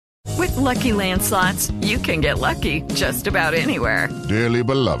With Lucky Land Slots, you can get lucky just about anywhere. Dearly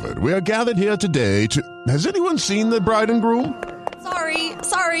beloved, we are gathered here today to... Has anyone seen the bride and groom?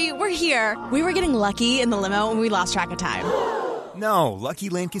 Sorry, we're here. We were getting lucky in the limo and we lost track of time. No, Lucky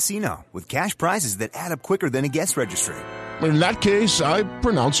Land Casino, with cash prizes that add up quicker than a guest registry. In that case, I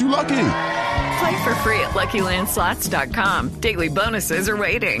pronounce you lucky. Play for free at LuckyLandSlots.com. Daily bonuses are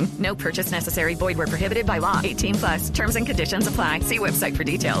waiting. No purchase necessary. Void where prohibited by law. 18+. Terms and conditions apply. See website for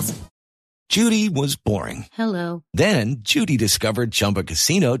details. Judy was boring. Hello. Then Judy discovered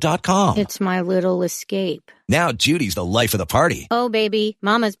ChumbaCasino.com. It's my little escape. Now Judy's the life of the party. Oh, baby,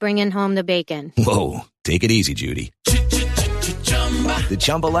 mama's bringing home the bacon. Whoa, take it easy, Judy. The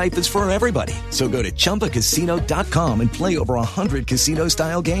Chumba life is for everybody. So go to ChumbaCasino.com and play over 100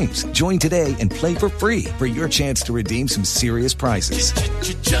 casino-style games. Join today and play for free for your chance to redeem some serious prizes.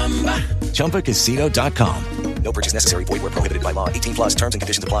 ChumbaCasino.com. No purchase necessary. Void where prohibited by law. 18+. Terms and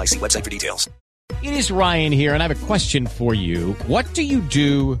conditions apply. See website for details. It is Ryan here, and I have a question for you. What do you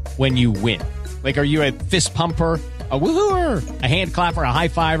do when you win? Like, are you a fist pumper, a woo-hooer, a hand clapper, a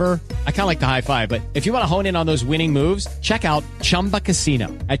high-fiver? I kind of like the high-five, but if you want to hone in on those winning moves, check out Chumba Casino.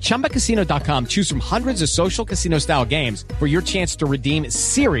 At ChumbaCasino.com, choose from hundreds of social casino-style games for your chance to redeem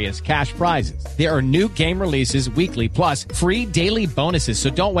serious cash prizes. There are new game releases weekly, plus free daily bonuses, so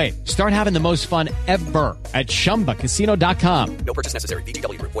don't wait. Start having the most fun ever at ChumbaCasino.com. No purchase necessary.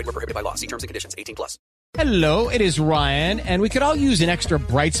 VGW. Void where prohibited by law. See terms and conditions. 18+. Hello, it is Ryan, and we could all use an extra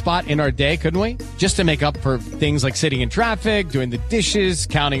bright spot in our day, couldn't we? Just to make up for things like sitting in traffic, doing the dishes,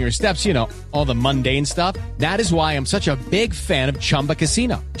 counting your steps, you know, all the mundane stuff. That is why I'm such a big fan of Chumba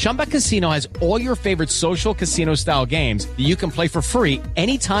Casino. Chumba Casino has all your favorite social casino-style games that you can play for free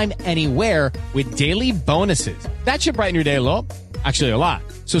anytime, anywhere with daily bonuses. That should brighten your day a little. Actually, a lot.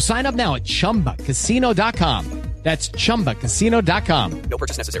 So sign up now at ChumbaCasino.com. That's ChumbaCasino.com. No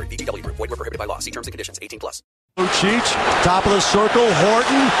purchase necessary. VGW. Void where prohibited by law. See terms and conditions. 18+. Cheech, top of the circle,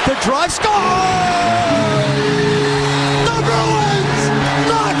 Horton, the drive, score! The Bruins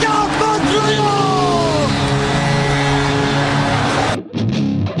knock out Montreal!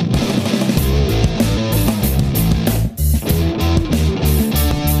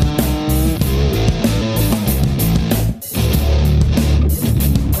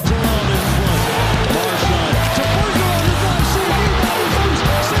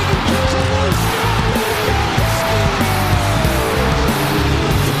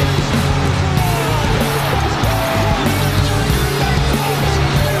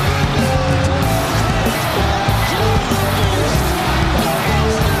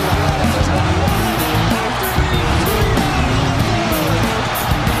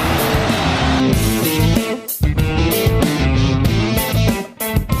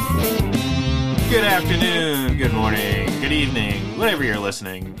 Whenever you're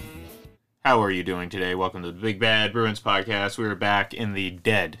listening, how are you doing today? Welcome to the Big Bad Bruins podcast. We are back in the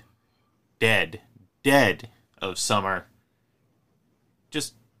dead of summer.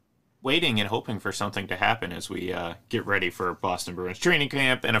 Just waiting and hoping for something to happen as we get ready for Boston Bruins training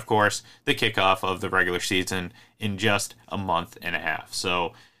camp and, of course, the kickoff of the regular season in just a month and a half.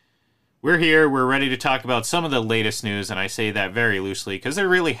 So we're here. We're ready to talk about some of the latest news, and I say that very loosely because there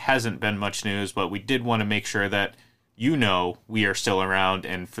really hasn't been much news, but we did want to make sure that you know we are still around,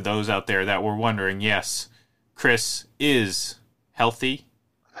 and for those out there that were wondering, yes, Chris is healthy.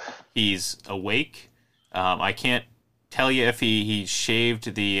 He's awake. I can't tell you if he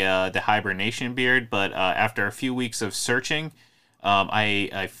shaved the hibernation beard, but after a few weeks of searching,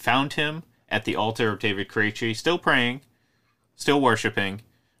 I found him at the altar of David Krejci, still praying, still worshiping,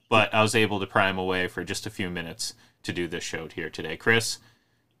 but I was able to pry him away for just a few minutes to do this show here today. Chris,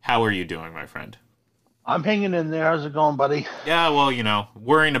 how are you doing, my friend? I'm hanging in there. How's it going, buddy? Yeah, well, you know,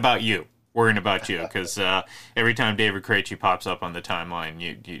 worrying about you, because every time David Krejci pops up on the timeline,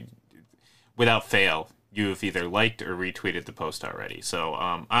 you without fail, you've either liked or retweeted the post already. So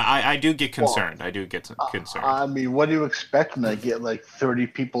I do get concerned. Well, I do get concerned. I mean, what do you expect when I get like 30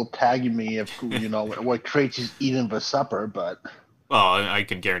 people tagging me if, you know, what Krejci's eating for supper, but... Well, I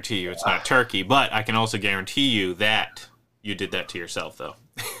can guarantee you it's not turkey, but I can also guarantee you that you did that to yourself, though.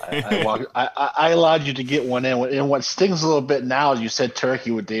 I allowed you to get one in. And what stings a little bit now is you said turkey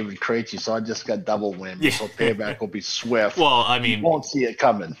with David Krejci, so I just got double whammy. Yeah. So payback will be swift. Well, I mean, you won't see it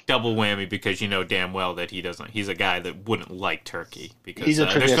coming. Double whammy because you know damn well that he doesn't. He's a guy that wouldn't like turkey because he's a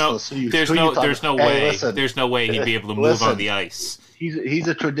traditionalist. There's no way he'd be able to move on the ice. He's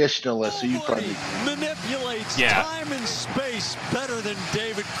a traditionalist, so you probably manipulates time and space better than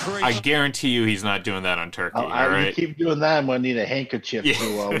David Krejci. I guarantee you he's not doing that on turkey. All right? You keep doing that, I'm going to need a handkerchief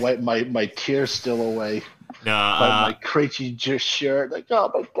to wipe my tears still away. my Krejci just shirt. Like,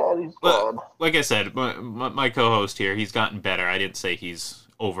 oh my God, he's gone. Like I said, my co-host here, he's gotten better. I didn't say he's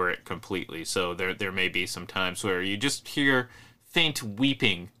over it completely. So there may be some times where you just hear faint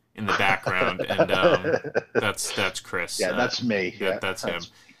weeping in the background, and that's Chris. Yeah, that's me. That's him.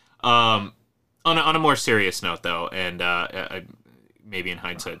 On a more serious note, though, and maybe in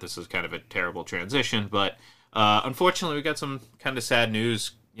hindsight, this is kind of a terrible transition, but unfortunately, we got some kind of sad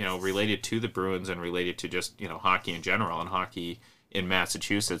news, related to the Bruins and related to just, hockey in general and hockey in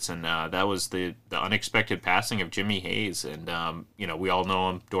Massachusetts. And that was the unexpected passing of Jimmy Hayes. And, we all know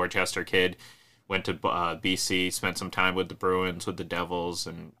him, Dorchester kid, went to BC, spent some time with the Bruins, with the Devils,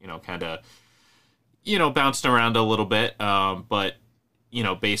 and, kind of, bounced around a little bit. But,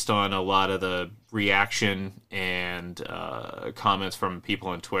 based on a lot of the reaction and comments from people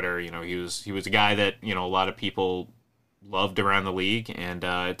on Twitter, he was a guy that, a lot of people loved around the league, and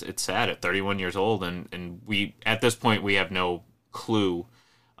it's sad at 31 years old, and we at this point we have no clue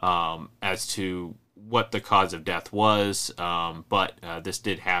as to what the cause of death was, but this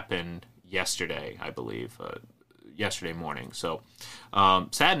did happen yesterday, I believe, yesterday morning. So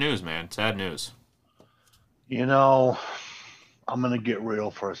sad news, man, sad news. I'm gonna get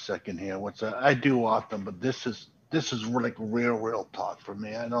real for a second here. I do often, but this is like real talk for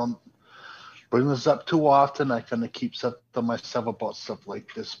me. I don't bring this up too often. I kind of keep to myself about stuff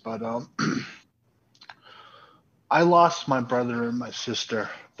like this, but I lost my brother and my sister,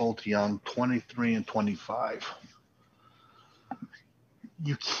 both young, 23 and 25.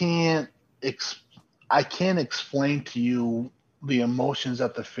 I can't explain to you the emotions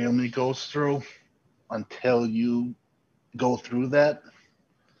that the family goes through until you go through that.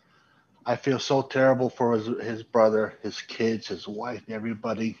 I feel so terrible for his brother, his kids, his wife,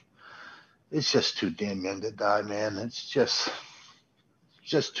 everybody. It's just too damn young to die, man. It's just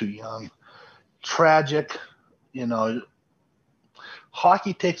too young. Tragic,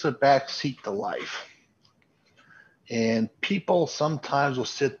 Hockey takes a back seat to life. And people sometimes will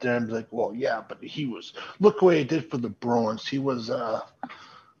sit there and be like, well, yeah, but look what he did for the Bruins. He was a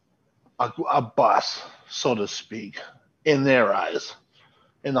boss, so to speak, in their eyes.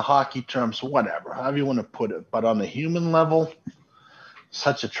 In the hockey terms, whatever, however you want to put it. But on a human level,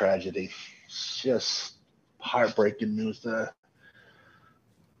 such a tragedy. It's just heartbreaking news. And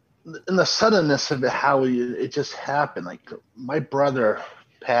the suddenness of it, how it just happened. Like, my brother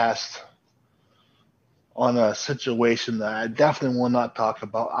passed on a situation that I definitely will not talk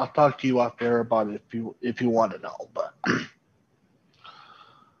about. I'll talk to you off air about it if you want to know. But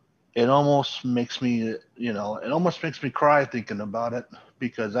it almost makes me, cry thinking about it,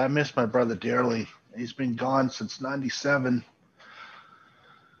 because I miss my brother dearly. He's been gone since '97.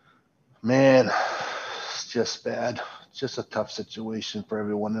 Man, it's just bad. It's just a tough situation for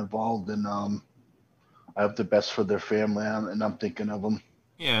everyone involved, and I hope the best for their family, and I'm thinking of them.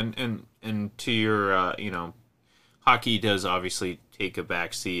 Yeah, and to your, hockey does obviously take a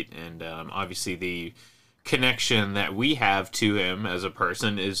back seat, and obviously the connection that we have to him as a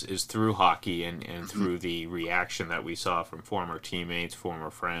person is through hockey and through the reaction that we saw from former teammates, former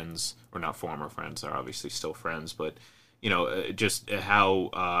friends, or not former friends, they're obviously still friends, but just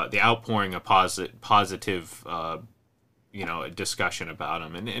how the outpouring of positive discussion about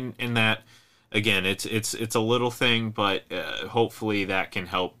him, and that, again, it's a little thing, but hopefully that can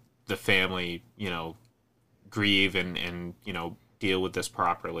help the family grieve and deal with this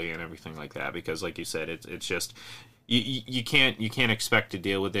properly and everything like that, because like you said, it's just you can't expect to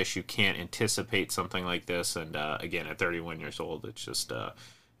deal with this. You can't anticipate something like this, and again, at 31 years old, it's just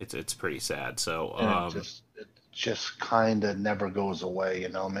it's pretty sad. So it just kind of never goes away,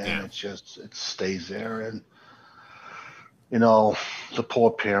 man. Yeah. It stays there, and the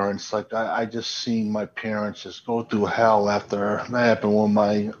poor parents. Like, I just seen my parents just go through hell after that happened with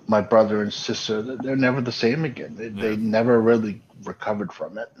my brother and sister. They're never the same again. They never really recovered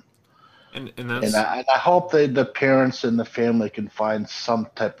from it. And I hope the parents and the family can find some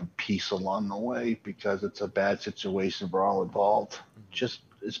type of peace along the way, because it's a bad situation for all involved.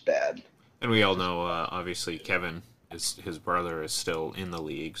 It's bad. And we all know, obviously, Kevin, his brother, is still in the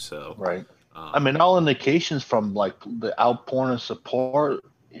league. So right. All indications from like the outpouring of support,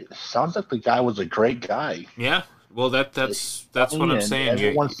 it sounds like the guy was a great guy. Yeah. Well, that's what I'm saying.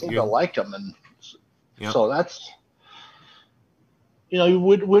 Everyone seemed to like him, and so that's we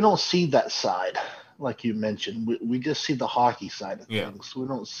don't see that side like you mentioned. We just see the hockey side of things. We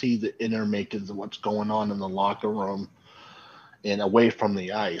don't see the inner makings of what's going on in the locker room and away from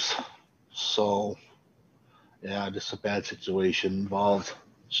the ice. So, yeah, just a bad situation involved.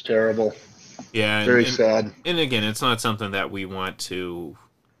 It's terrible. Yeah. Very sad. And again, it's not something that we want to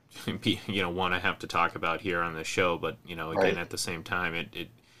want to have to talk about here on the show, but again, at the same time, it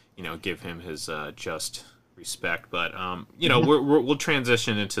give him his just respect. But we'll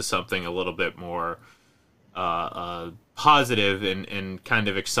transition into something a little bit more positive and kind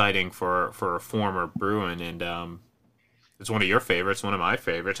of exciting for a former Bruin, and it's one of your favorites, one of my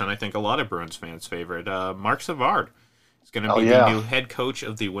favorites, and I think a lot of Bruins fans' favorite. Marc Savard is going to be the new head coach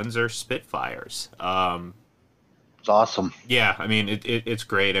of the Windsor Spitfires. It's awesome. Yeah, I mean, it's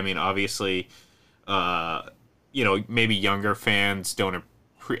great. I mean, obviously, maybe younger fans don't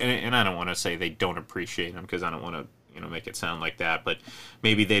and I don't want to say they don't appreciate him, because I don't want to make it sound like that, but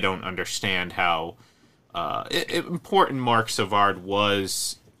maybe they don't understand how important Marc Savard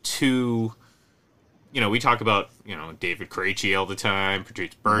was to, we talk about, David Krejci all the time,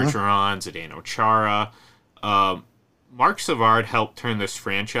 Patrice Bergeron, Zdeno Chara. Marc Savard helped turn this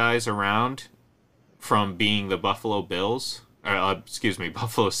franchise around from being the Buffalo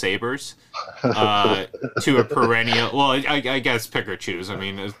Sabres, to a perennial. Well, I guess pick or choose. I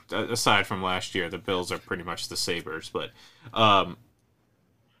mean, aside from last year, the Bills are pretty much the Sabres, but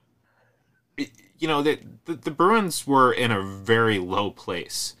the Bruins were in a very low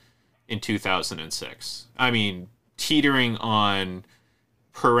place in 2006. I mean, teetering on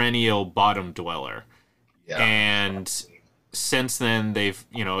perennial bottom dweller, and since then, they've,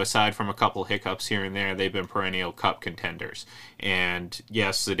 aside from a couple hiccups here and there, they've been perennial cup contenders. And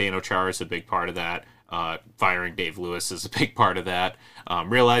yes, Zdeno Chara is a big part of that. Firing Dave Lewis is a big part of that.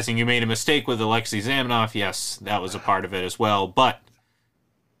 Realizing you made a mistake with Alexei Zamenhof, yes, that was a part of it as well. But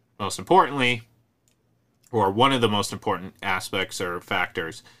most importantly, or one of the most important aspects or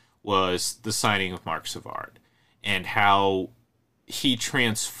factors, was the signing of Marc Savard and how he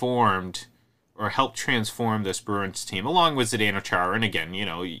transformed or helped transform this Bruins team, along with Zdeno Chara. And again,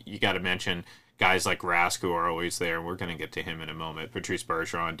 you got to mention guys like Rask, who are always there, and we're going to get to him in a moment. Patrice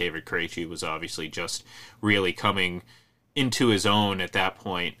Bergeron, David Krejci was obviously just really coming into his own at that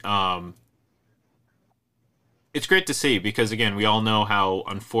point. It's great to see, because, again, we all know how,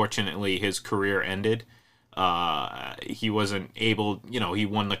 unfortunately, his career ended. He wasn't able, he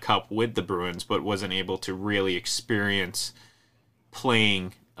won the cup with the Bruins, but wasn't able to really experience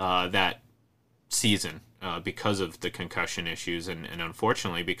playing that season because of the concussion issues, and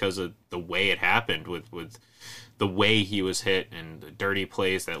unfortunately because of the way it happened with the way he was hit and the dirty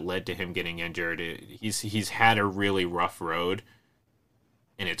plays that led to him getting injured. He's had a really rough road,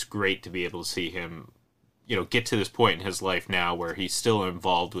 and it's great to be able to see him get to this point in his life now where he's still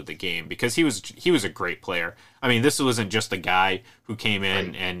involved with the game, because he was a great player. I mean, this wasn't just a guy who came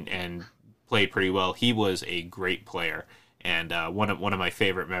in and played pretty well. He was a great player. And one of my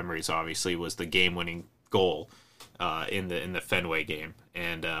favorite memories, obviously, was the game-winning goal in the Fenway game,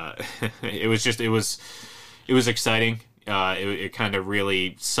 and it was exciting. It kind of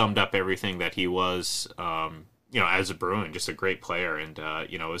really summed up everything that he was, as a Bruin, just a great player. And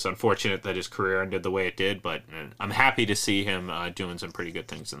it was unfortunate that his career ended the way it did, but I'm happy to see him doing some pretty good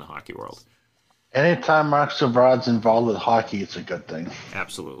things in the hockey world. Anytime Marc Savard's involved with hockey, it's a good thing.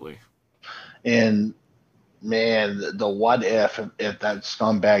 Absolutely. And man, the what if that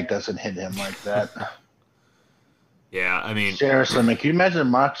scumbag doesn't hit him like that? Yeah, I mean, seriously, can you imagine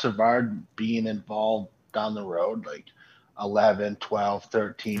Marc Savard being involved down the road, like 11, 12,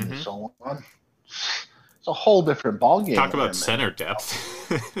 13, and so on? It's a whole different ballgame. Talk about center depth.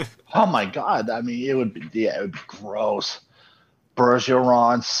 Oh my God! I mean, it would be gross.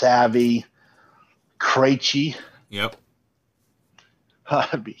 Bergeron, Savvy, Krejci. Yep.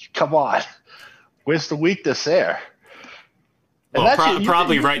 Come on. Where's the weakness there? Well,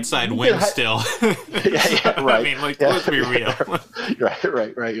 probably right side wing still. Yeah, right. I mean, let's be real.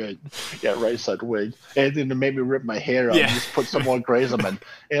 Right. Yeah, right side wing. Anything to make me rip my hair out and just put some more Grazeman.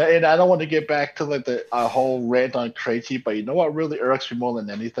 And I don't want to get back to the whole rant on Krejci, but you know what really irks me more than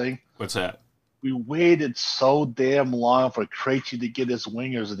anything? What's that? We waited so damn long for Krejci to get his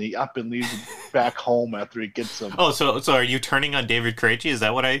wingers, and he up and leaves back home after he gets them. Oh, so are you turning on David Krejci? Is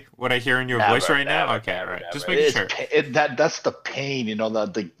that what I hear in your voice right now? Okay, all right. Just making sure. That's the pain,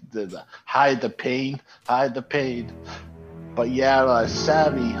 the hide the pain. But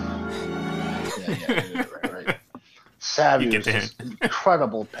Savvy. Right. Savvy was just an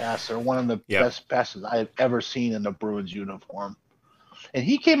incredible passer, one of the best passers I have ever seen in a Bruins uniform. And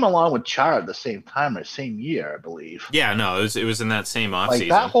he came along with Chara at the same time, or same year, I believe. Yeah, no, it was in that same offseason. Like,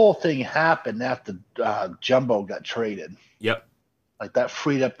 that whole thing happened after Jumbo got traded. Yep. Like, that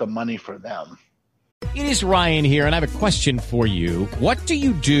freed up the money for them. It is Ryan here, and I have a question for you. What do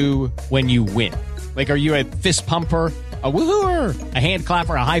you do when you win? Like, are you a fist pumper, a woo-hooer, a hand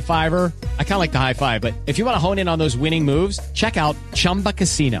clapper, a high fiver? I kind of like the high five, but if you want to hone in on those winning moves, check out Chumba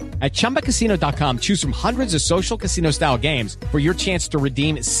Casino. At ChumbaCasino.com, choose from hundreds of social casino style games for your chance to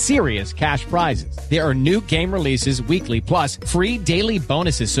redeem serious cash prizes. There are new game releases weekly, plus free daily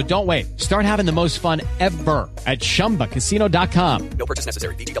bonuses. So don't wait. Start having the most fun ever at ChumbaCasino.com. No purchase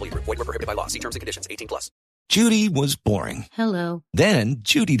necessary. VGW. Void where prohibited by law. See terms and conditions. 18+. Judy was boring. Hello. Then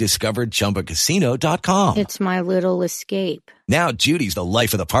Judy discovered ChumbaCasino.com. It's my little escape. Now Judy's the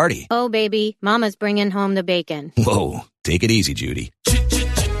life of the party. Oh, baby, mama's bringing home the bacon. Whoa, take it easy, Judy.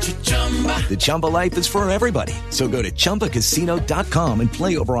 The Chumba life is for everybody. So go to ChumbaCasino.com and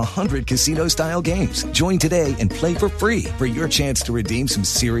play over 100 casino-style games. Join today and play for free for your chance to redeem some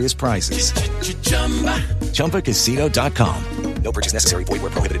serious prizes. ChumbaCasino.com. No purchase necessary. Void where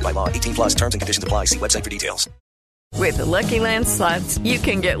prohibited by law. 18+ terms and conditions apply. See website for details. With the Lucky Land Slots, you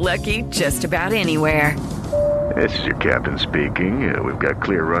can get lucky just about anywhere. This is your captain speaking. We've got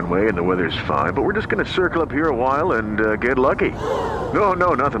clear runway and the weather's fine, but we're just going to circle up here a while and get lucky. No,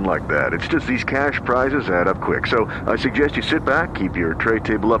 nothing like that. It's just these cash prizes add up quick. So I suggest you sit back, keep your tray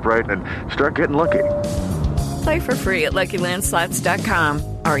table upright, and start getting lucky. Play for free at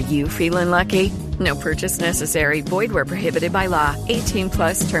LuckyLandSlots.com. Are you feeling lucky? No purchase necessary. Void where prohibited by law.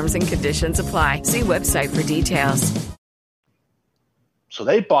 18+ terms and conditions apply. See website for details. So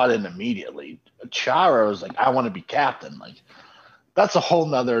they bought in immediately. Chara was like, I want to be captain. Like, that's a whole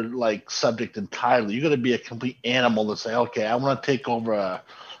nother like subject entirely. You got to be a complete animal to say, okay, I want to take over.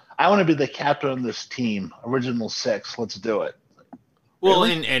 I want to be the captain of this team. Original six. Let's do it. Well,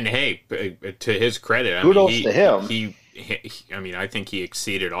 really? and hey, to his credit, kudos to him. He, I think he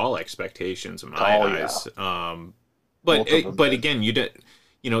exceeded all expectations in my eyes. Yeah. But again,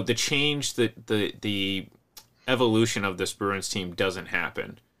 the change, the evolution of this Bruins team doesn't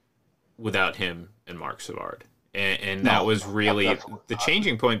happen without him and Marc Savard. And that was really the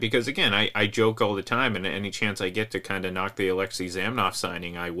changing point, because, again, I joke all the time, and any chance I get to kind of knock the Alexei Zamnov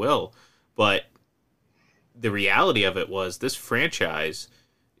signing, I will. But the reality of it was this franchise,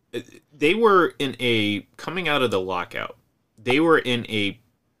 they were coming out of the lockout, they were in a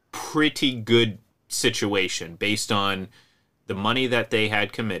pretty good situation based on the money that they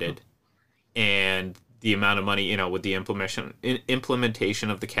had committed and the amount of money, with the implementation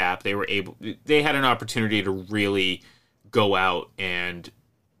of the cap. They had an opportunity to really go out and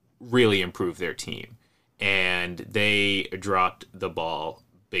really improve their team. And they dropped the ball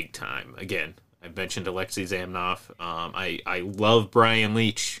big time. Again, I mentioned Alexei Zamnov. I love Brian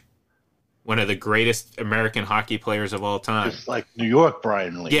Leetch, one of the greatest American hockey players of all time. It's like New York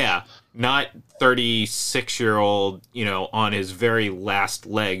Brian Leetch. Yeah, not 36-year-old, on his very last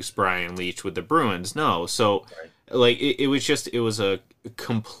legs Brian Leetch with the Bruins. No, so it was a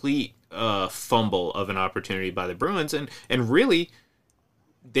complete fumble of an opportunity by the Bruins, and really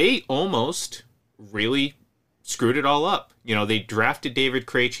they almost really screwed it all up. They drafted David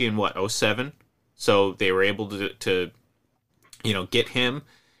Krejci in 2007, so they were able to get him.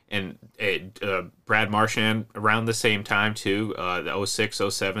 And Brad Marchand around the same time, too. The 2006,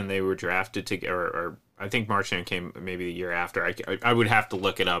 2007, they were drafted or I think Marchand came maybe the year after. I would have to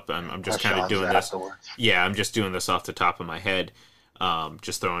look it up. I'm just kind of doing this. Afterwards. Yeah, I'm just doing this off the top of my head,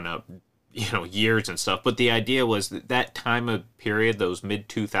 just throwing up, years and stuff. But the idea was that time of period, those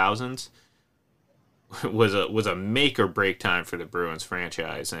mid-2000s, was a make or break time for the Bruins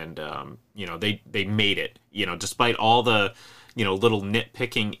franchise. And, they made it, despite all the little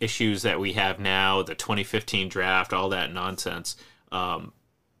nitpicking issues that we have now, the 2015 draft, all that nonsense.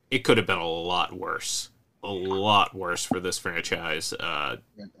 It could have been a lot worse for this franchise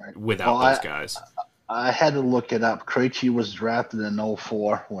without those guys. I had to look it up. Krejci was drafted in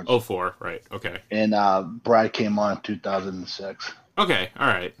 2004. 2004, right? Okay. And Brad came on in 2006. Okay, all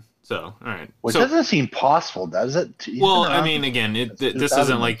right. So, all right. Which doesn't seem possible, does it? Well, again, this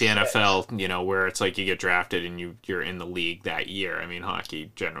isn't like the NFL, where it's like you get drafted and you're in the league that year.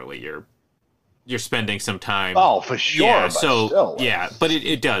 Hockey, generally, you're spending some time. Oh, for sure. Yeah, but still, but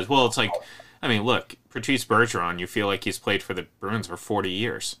it does. Well, it's like, look, Patrice Bergeron, you feel like he's played for the Bruins for 40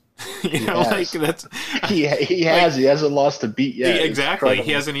 years. That's he hasn't lost a beat yet. Exactly.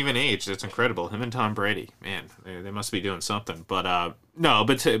 He hasn't even aged. It's incredible. Him and Tom Brady, man, they must be doing something. But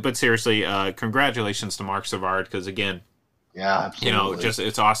but seriously, congratulations to Marc Savard, because again, absolutely.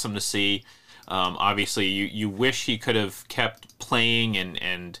 It's awesome to see. Obviously, you wish he could have kept playing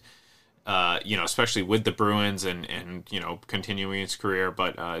and especially with the Bruins and continuing his career.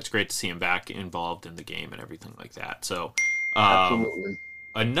 But it's great to see him back involved in the game and everything like that. So absolutely.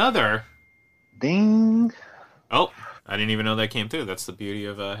 Another ding. Oh, I didn't even know that came through. That's the beauty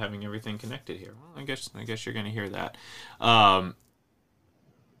of having everything connected here. Well, I guess you're going to hear that.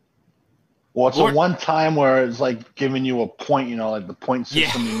 Well, it's a one time where it's like giving you a point, like the point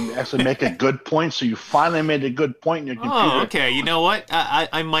system. Yeah. You actually make a good point, so you finally made a good point in your computer. Oh, okay. You know what?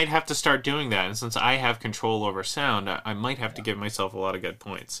 I might have to start doing that. And since I have control over sound, I might have to give myself a lot of good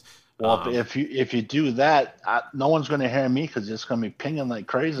points. Well, if you do that, no one's going to hear me because it's going to be pinging like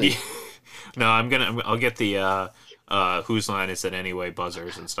crazy. No, I'll get the whose line is it anyway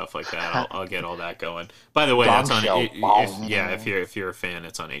buzzers and stuff like that. I'll get all that going. By the way, that's on if you're a fan,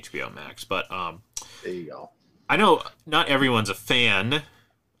 it's on HBO Max. But there you go. I know not everyone's a fan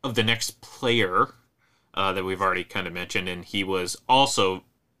of the next player that we've already kind of mentioned, and he was also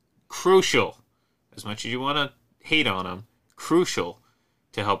crucial, as much as you want to hate on him, crucial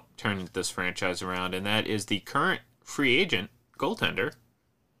to help turn this franchise around, and that is the current free agent goaltender,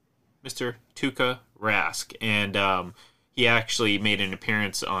 Mr. Tuukka Rask. And he actually made an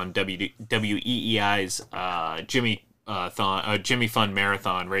appearance on WEEI's Jimmy Fund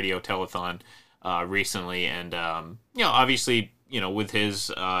Marathon Radio Telethon recently. And, obviously, with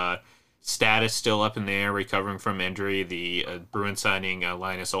his status still up in the air, recovering from injury, the Bruins signing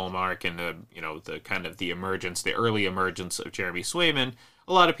Linus Ullmark and, the early emergence of Jeremy Swayman,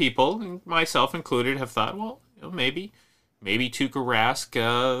 a lot of people, myself included, have thought, well, maybe Tuukka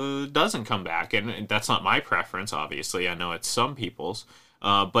Rask doesn't come back. And that's not my preference, obviously. I know it's some people's.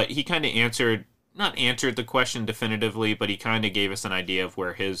 But he kind of not answered the question definitively, but he kind of gave us an idea of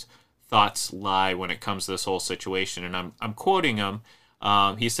where his thoughts lie when it comes to this whole situation. And I'm quoting him.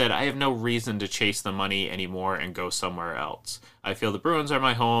 He said, "I have no reason to chase the money anymore and go somewhere else. I feel the Bruins are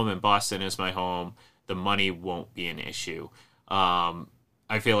my home and Boston is my home. The money won't be an issue.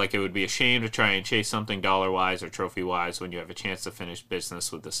 I feel like it would be a shame to try and chase something dollar-wise or trophy-wise when you have a chance to finish business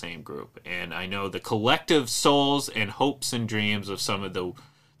with the same group. And I know the collective souls and hopes and dreams of some of the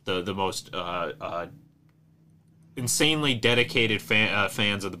most insanely dedicated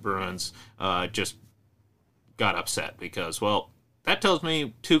fans of the Bruins just got upset because, well, that tells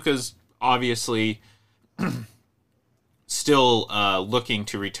me Tuukka's obviously still looking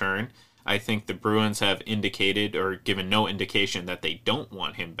to return. I think the Bruins have indicated or given no indication that they don't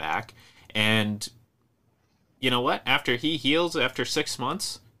want him back. And you know what? After he heals after 6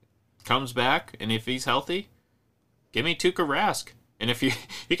 months, comes back, and if he's healthy, give me Tuukka Rask. And if you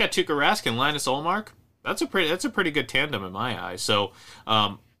got Tuukka Rask and Linus Ullmark, that's a pretty good tandem in my eyes. So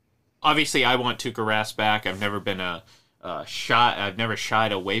obviously I want Tuukka Rask back. I've never been I've never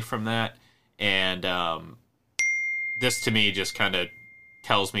shied away from that. And this to me just kind of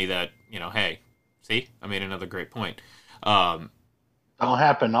tells me that, hey, see, I made another great point. Don't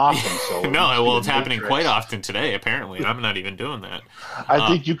happen often. So no, well, it's happening quite often today, apparently, and I'm not even doing that. I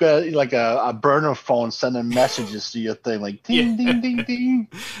think you got like a burner phone sending messages to your thing, like ding, ding, ding, ding.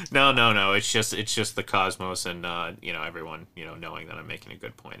 No. It's just the cosmos and everyone knowing that I'm making a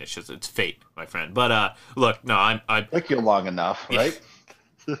good point. It's fate, my friend. But look, no, I took you long enough, right?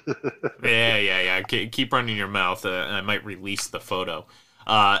 Yeah. Keep running your mouth. I might release the photo.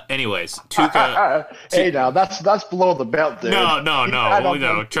 Anyways, Tuukka. Hey, now that's below the belt, dude.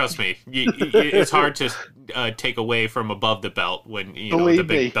 No. Trust me, it's hard to take away from above the belt when the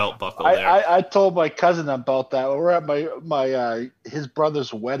big belt buckle there. I told my cousin about that. We're at my his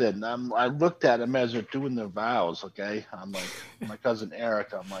brother's wedding. I looked at him as they're doing their vows. Okay, I'm like my cousin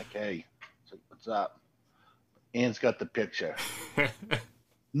Eric. I'm like, hey, what's up? Ian's got the picture.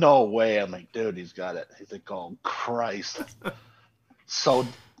 No way. I'm like, dude, he's got it. He's like, oh Christ. So,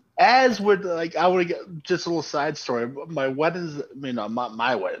 as we're like, I want to get just a little side story. My wedding's, not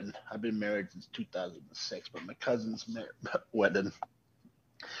my wedding. I've been married since 2006, but my cousin's wedding.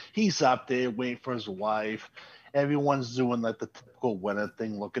 He's up there waiting for his wife. Everyone's doing like the typical wedding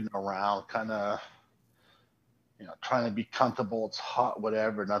thing, looking around, kind of, trying to be comfortable. It's hot,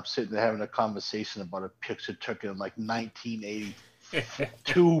 whatever. And I'm sitting there having a conversation about a picture took in like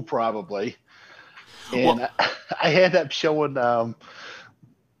 1982, probably. And I end up showing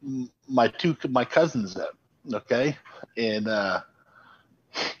my cousins that, okay? And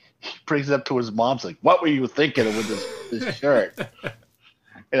he brings it up to his mom's like, what were you thinking with this shirt?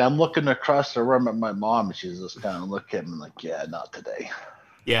 And I'm looking across the room at my mom, and she's just kind of looking at me like, yeah, not today.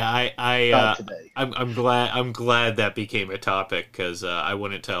 Yeah, I'm glad that became a topic because I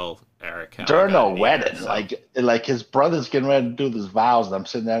wouldn't tell Eric. During a wedding, so. like his brother's getting ready to do his vows, and I'm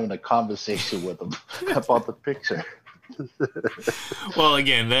sitting there having a conversation with him about the picture. Well,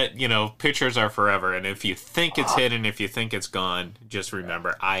 again, that pictures are forever, and if you think it's hidden, if you think it's gone, just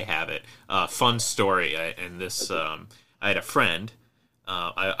remember I have it. Fun story, and this I had a friend.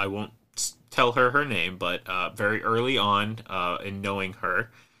 I won't tell her name, but very early on in knowing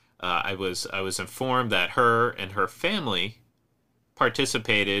her, I was informed that her and her family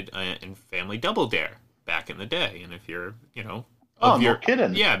participated in Family Double Dare back in the day, and if you're, no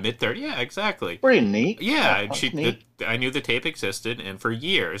kidding. Yeah, mid-30s. Yeah, exactly. Pretty neat. Yeah, neat. I knew the tape existed, and for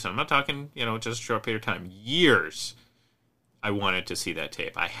years, I'm not talking, just a short period of time, years, I wanted to see that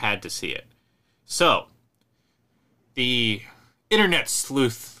tape. I had to see it. So, the internet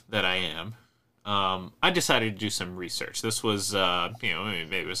sleuth that I am, I decided to do some research. This was,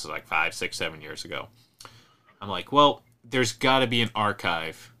 maybe this was like 5, 6, 7 years ago. I'm like, well, there's got to be an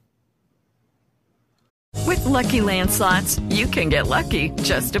archive. With Lucky Land Slots, you can get lucky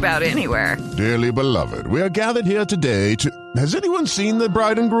just about anywhere. Dearly beloved, we are gathered here today to... Has anyone seen the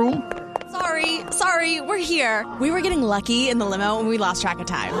bride and groom? Sorry, we're here. We were getting lucky in the limo and we lost track of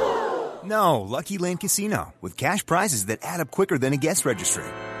time. No, Lucky Land Casino, with cash prizes that add up quicker than a guest registry.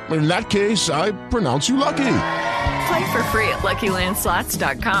 In that case, I pronounce you lucky. Play for free at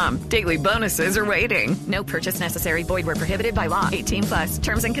LuckyLandSlots.com. Daily bonuses are waiting. No purchase necessary. Void where prohibited by law. 18+.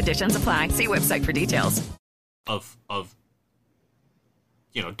 Terms and conditions apply. See website for details. Of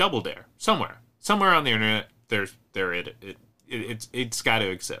Double Dare somewhere on the internet. It's got to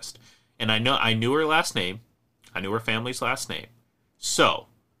exist. And I knew her last name. I knew her family's last name. So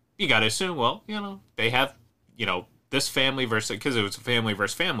you got to assume, well, they have, this family because it was a family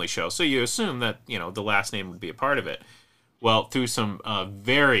versus family show. So you assume that, the last name would be a part of it. Well, through some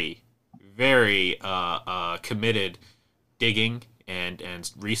very, very committed digging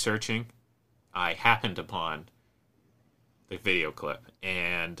and researching, I happened upon the video clip,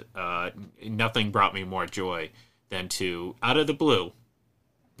 and nothing brought me more joy than to, out of the blue.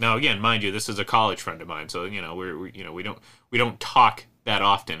 Now, again, mind you, this is a college friend of mine, so we don't talk that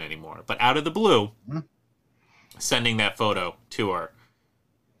often anymore. But out of the blue, sending that photo to her,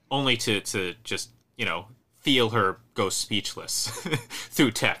 only to just feel her go speechless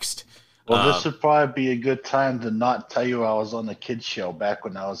through text. Well, this would probably be a good time to not tell you I was on the kids show back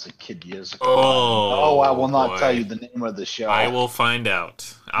when I was a kid years ago. I will not tell you the name of the show. I will find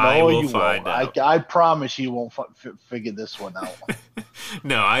out. I will find out. I promise you won't figure this one out.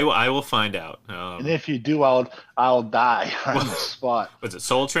 No, I will find out. And if you do, I'll die on the spot. Was it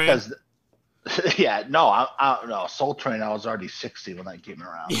Soul Train? Yeah, no, no, Soul Train. I was already 60 when that came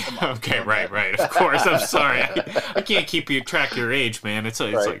around. Yeah, okay, right. Of course, I'm sorry. I can't keep track of your age, man. It's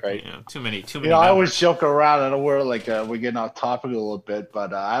right. Too many. I always joke around. I know we're getting off topic a little bit,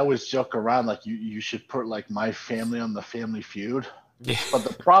 but I always joke around like you should put like my family on the Family Feud. Yeah. But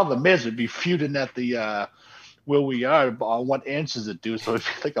the problem is, it'd be feuding at the where we are on what answers it do. So it'd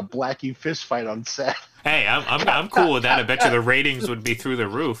be like a Blackie fist fight on set. Hey, I'm cool with that. I bet you the ratings would be through the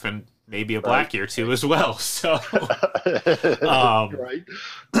roof, and maybe a Blackie or two as well. So, right?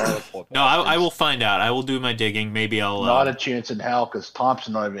 No, I will find out. I will do my digging. Maybe I'll. Not a chance in hell, because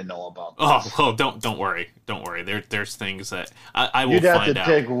Thompson don't even know about this. Oh well, don't worry. There's things that I will find out. You'd have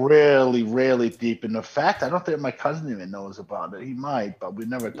to dig really, really deep. In fact, I don't think my cousin even knows about it. He might, but we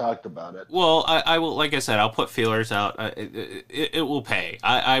never talked about it. Well, I will. Like I said, I'll put feelers out. It will pay.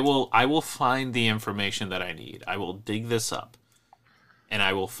 I will find the information that I need. I will dig this up. And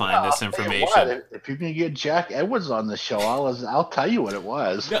I will find this information. If you can get Jack Edwards on the show, I'll tell you what it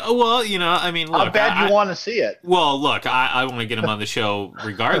was. Well, I mean, look. How bad you want to see it? Well, look, I want to get him on the show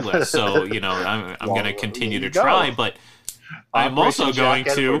regardless. So, I'm going to continue to try. But I am also going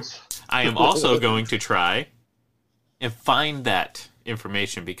to try and find that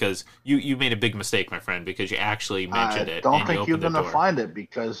information, because you made a big mistake, my friend, because you actually mentioned it. I don't think you're gonna find it,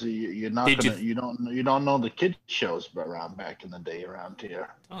 because you don't know the kids shows around back in the day around here.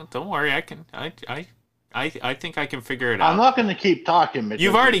 Oh, don't worry, I think I can figure it out. I'm not gonna keep talking.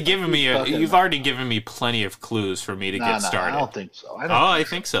 You've already given me plenty of clues for me to get started. I don't think so. I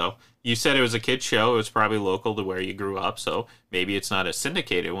think so. You said it was a kid's show. It was probably local to where you grew up, so maybe it's not a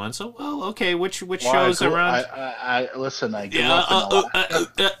syndicated one. So, well, okay, which shows around? Listen, I grew up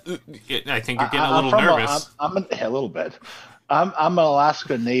in I think you're getting a little nervous. I'm a little bit. I'm an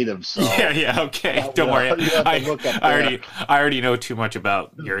Alaska native, so yeah, okay. Don't worry. I already know too much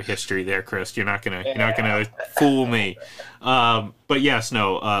about your history there, Chris. You're not gonna fool me. But yes,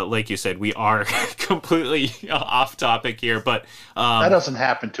 no. Like you said, we are completely off topic here, but that doesn't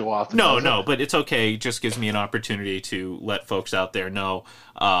happen too often. No, but it's okay. It just gives me an opportunity to let folks out there know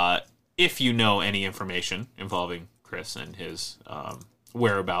if you know any information involving Chris and his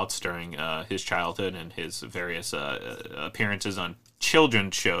whereabouts during his childhood and his various appearances on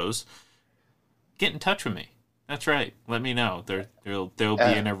children's shows, get in touch with me. That's right. Let me know. There'll be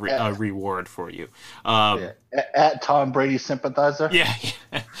a reward for you. At Tom Brady sympathizer. Yeah.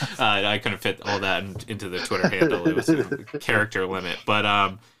 I couldn't fit all that into the Twitter handle. It was a character limit.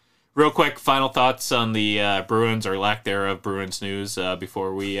 But Real quick, final thoughts on the Bruins or lack thereof Bruins news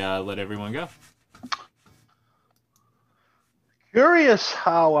before we let everyone go. Curious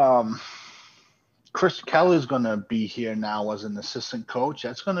how Chris Kelly's going to be here now as an assistant coach.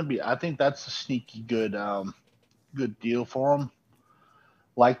 That's going to be, I think that's a sneaky good deal for him.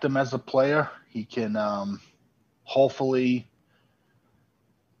 Liked him as a player. He can hopefully,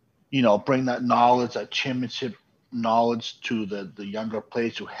 bring that knowledge, that championship knowledge to the younger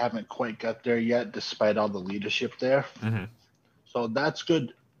players who haven't quite got there yet, despite all the leadership there. Mm-hmm. So that's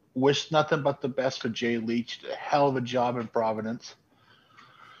good. Wish nothing but the best for Jay Leach. Did a hell of a job in Providence.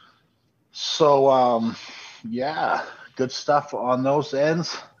 So, good stuff on those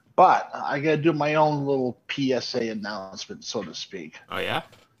ends. But I got to do my own little PSA announcement, so to speak. Oh, yeah?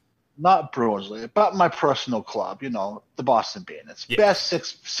 Not Bruins, but my personal club, the Boston Bandits. Yeah. Best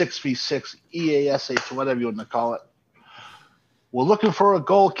 6v6, EASH, whatever you want to call it. We're looking for a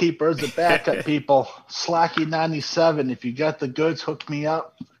goalkeeper as a backup, people. Slacky97, if you got the goods, hook me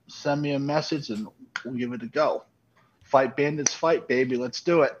up. Send me a message, and we'll give it a go. Fight Bandits, fight, baby. Let's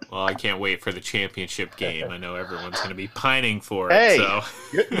do it. Well, I can't wait for the championship game. I know everyone's going to be pining for it. Hey, so.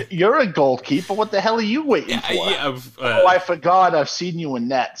 you're a goalkeeper. What the hell are you waiting for? Yeah, I forgot. I've seen you in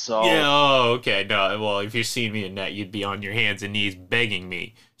net. So. Yeah, oh, okay. No, well, if you've seen me in net, you'd be on your hands and knees begging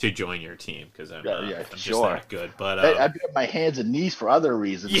me to join your team because I'm just that good. But I'd be on my hands and knees for other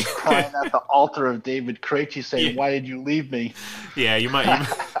reasons, crying at the altar of David Krejci saying, "Why did you leave me?" Yeah, you might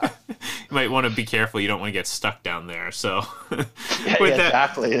want to be careful. You don't want to get stuck down there. So,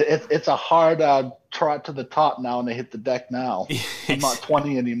 exactly. It's a hard trot to the top now, and they hit the deck now. I'm not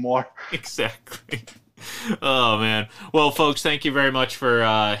 20 anymore. Exactly. Oh, man. Well, folks, thank you very much for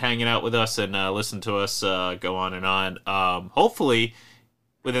hanging out with us and listening to us go on and on. Hopefully,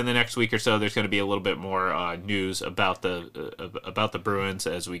 within the next week or so, there's going to be a little bit more news about the Bruins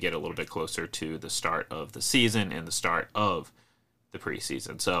as we get a little bit closer to the start of the season and the start of the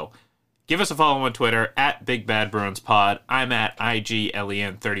preseason. So give us a follow on Twitter at BigBadBruinsPod. I'm at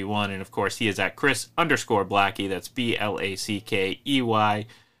IGLEN31, and of course he is at Chris_Blackey. That's BLACKEY.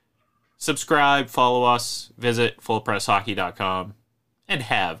 Subscribe, follow us, visit FullPressHockey.com, and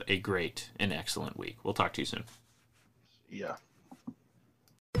have a great and excellent week. We'll talk to you soon. Yeah.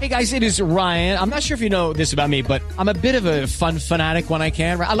 Hey guys, it is Ryan. I'm not sure if you know this about me, but I'm a bit of a fun fanatic when I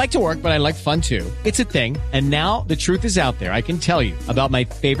can. I like to work, but I like fun too. It's a thing. And now the truth is out there. I can tell you about my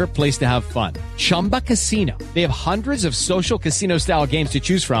favorite place to have fun. Chumba Casino. They have hundreds of social casino style games to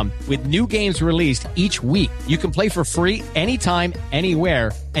choose from with new games released each week. You can play for free anytime,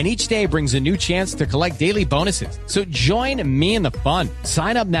 anywhere. And each day brings a new chance to collect daily bonuses. So join me in the fun.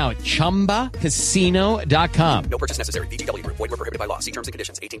 Sign up now at ChumbaCasino.com. No purchase necessary. VGW. Void where prohibited by law. See terms and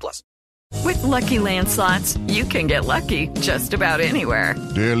conditions. 18+. With Lucky Land Slots, you can get lucky just about anywhere.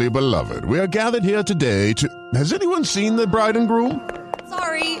 Dearly beloved, we are gathered here today to... Has anyone seen the bride and groom?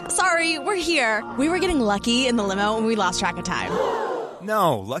 Sorry, we're here. We were getting lucky in the limo and we lost track of time.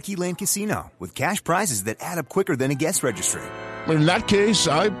 No, Lucky Land Casino, with cash prizes that add up quicker than a guest registry. In that case,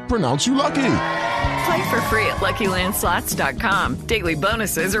 I pronounce you lucky. Play for free at LuckyLandSlots.com. Daily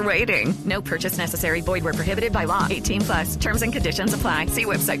bonuses are waiting. No purchase necessary. Void where prohibited by law. 18+. Terms and conditions apply. See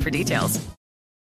website for details.